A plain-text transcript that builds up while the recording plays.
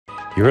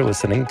You're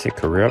listening to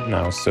Career Up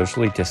Now's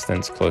socially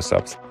distanced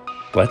close-ups.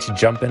 Let's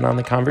jump in on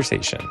the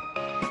conversation.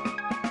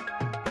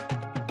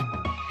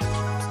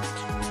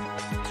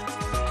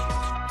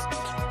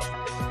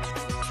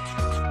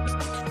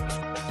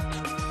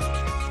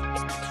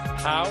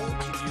 How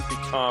did you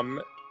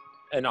become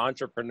an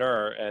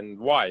entrepreneur and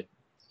why?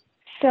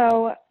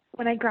 So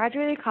when I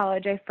graduated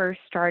college, I first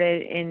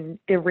started in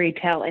the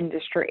retail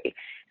industry.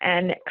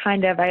 And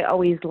I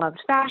always loved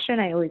fashion.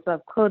 I always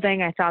loved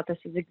clothing. I thought this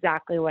was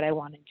exactly what I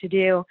wanted to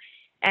do.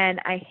 And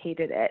I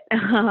hated it.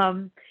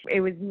 It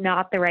was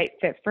not the right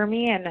fit for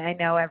me. And I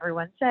know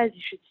everyone says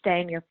you should stay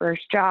in your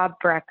first job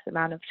for X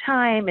amount of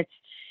time. It's,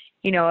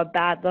 a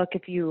bad look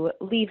if you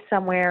leave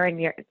somewhere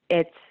and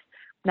it's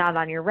not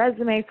on your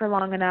resume for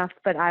long enough,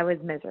 but I was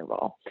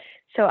miserable.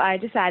 So I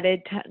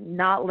decided to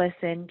not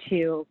listen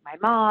to my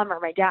mom or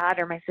my dad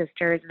or my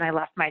sisters, and I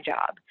left my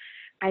job.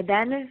 I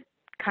then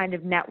kind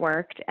of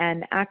networked,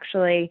 and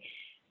actually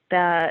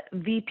the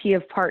VP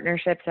of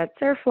partnerships at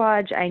Surf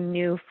Lodge I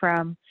knew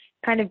from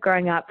kind of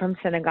growing up from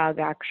synagogue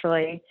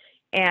actually,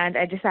 and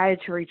I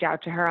decided to reach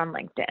out to her on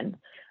LinkedIn.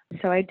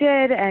 So I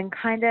did, and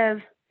kind of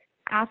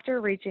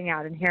after reaching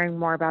out and hearing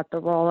more about the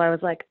role, I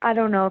was like, I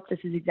don't know if this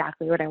is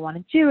exactly what I want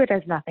to do. It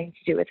has nothing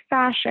to do with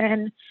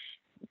fashion.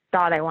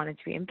 Thought I wanted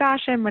to be in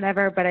fashion,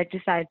 whatever, but I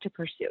decided to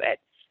pursue it.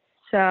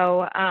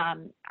 So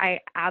I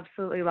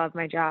absolutely love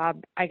my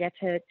job. I get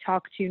to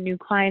talk to new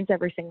clients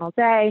every single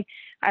day.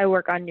 I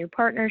work on new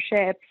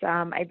partnerships.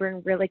 I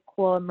bring really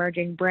cool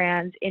emerging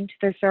brands into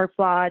the Surf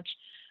Lodge.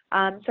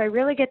 So I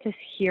really get to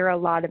hear a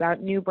lot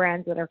about new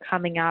brands that are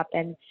coming up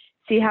and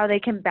see how they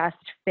can best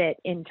fit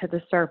into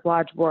the Surf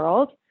Lodge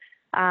world.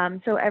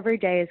 So every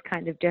day is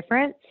kind of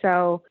different.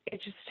 So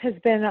it just has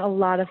been a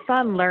lot of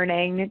fun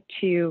learning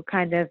to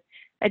kind of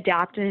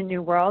adapt in a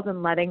new world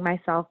and letting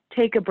myself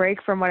take a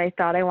break from what I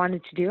thought I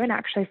wanted to do and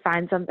actually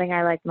find something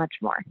I like much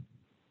more.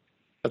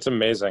 That's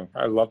amazing.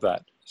 I love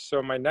that.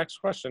 So my next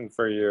question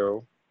for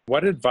you,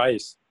 what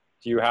advice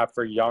do you have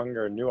for young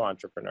or new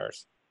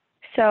entrepreneurs?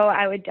 So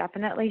I would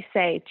definitely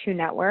say to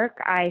network.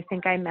 I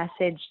think I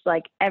messaged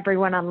like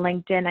everyone on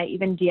LinkedIn. I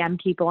even DM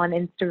people on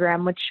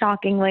Instagram, which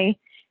shockingly,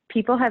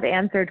 people have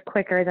answered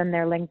quicker than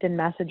their LinkedIn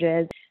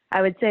messages.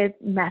 I would say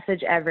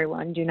message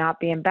everyone. Do not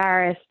be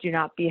embarrassed. Do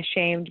not be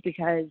ashamed,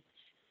 because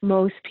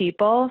most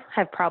people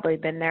have probably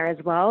been there as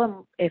well. And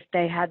if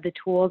they had the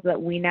tools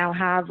that we now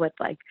have with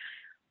like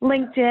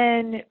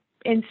LinkedIn,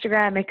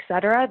 Instagram,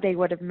 etc., they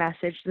would have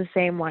messaged the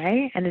same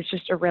way. And it's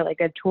just a really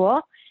good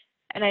tool.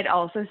 And I'd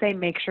also say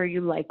make sure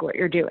you like what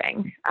you're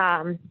doing.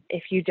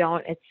 If you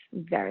don't, it's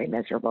very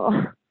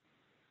miserable.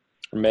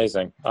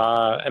 Amazing.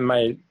 And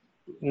my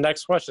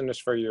next question is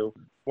for you.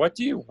 What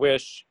do you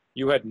wish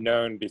you had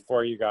known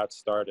before you got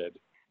started?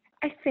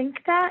 I think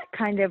that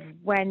kind of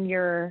when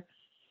you're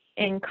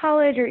in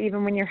college or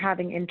even when you're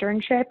having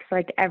internships,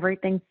 like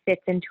everything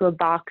fits into a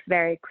box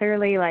very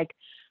clearly. Like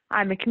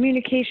I'm a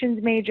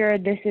communications major.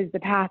 This is the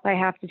path I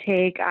have to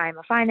take. I'm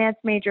a finance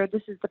major.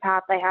 This is the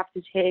path I have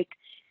to take.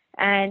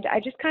 And I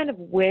just kind of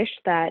wish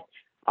that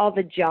all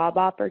the job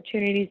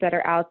opportunities that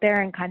are out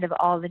there and kind of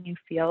all the new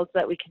fields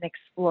that we can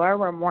explore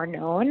were more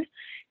known.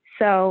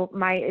 So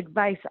my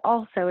advice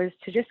also is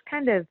to just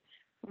kind of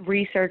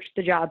research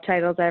the job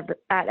titles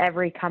at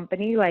every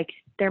company. Like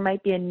there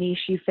might be a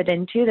niche you fit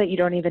into that you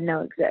don't even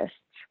know exists.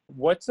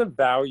 What's a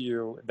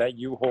value that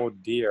you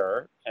hold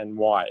dear and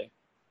why?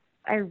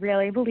 I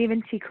really believe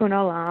in tikkun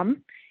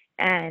olam,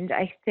 and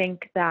I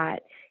think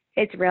that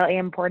it's really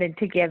important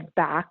to give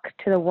back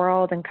to the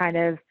world and kind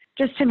of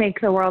just to make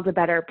the world a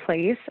better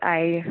place.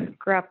 I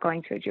grew up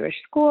going to a Jewish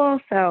school,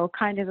 so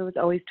kind of it was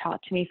always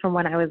taught to me from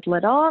when I was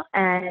little,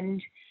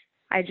 and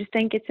I just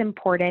think it's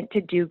important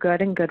to do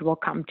good and good will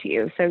come to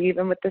you. So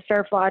even with the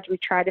Surf Lodge, we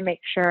try to make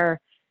sure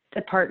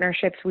the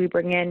partnerships we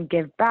bring in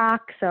give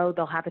back. So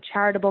they'll have a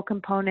charitable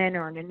component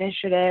or an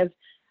initiative.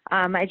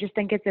 I just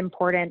think it's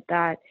important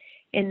that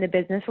in the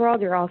business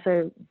world, you're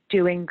also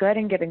doing good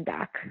and giving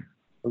back.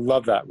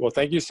 Love that. Well,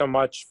 thank you so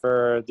much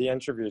for the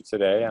interview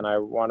today. And I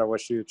want to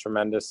wish you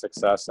tremendous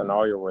success in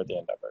all your worthy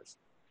endeavors.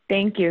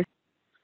 Thank you.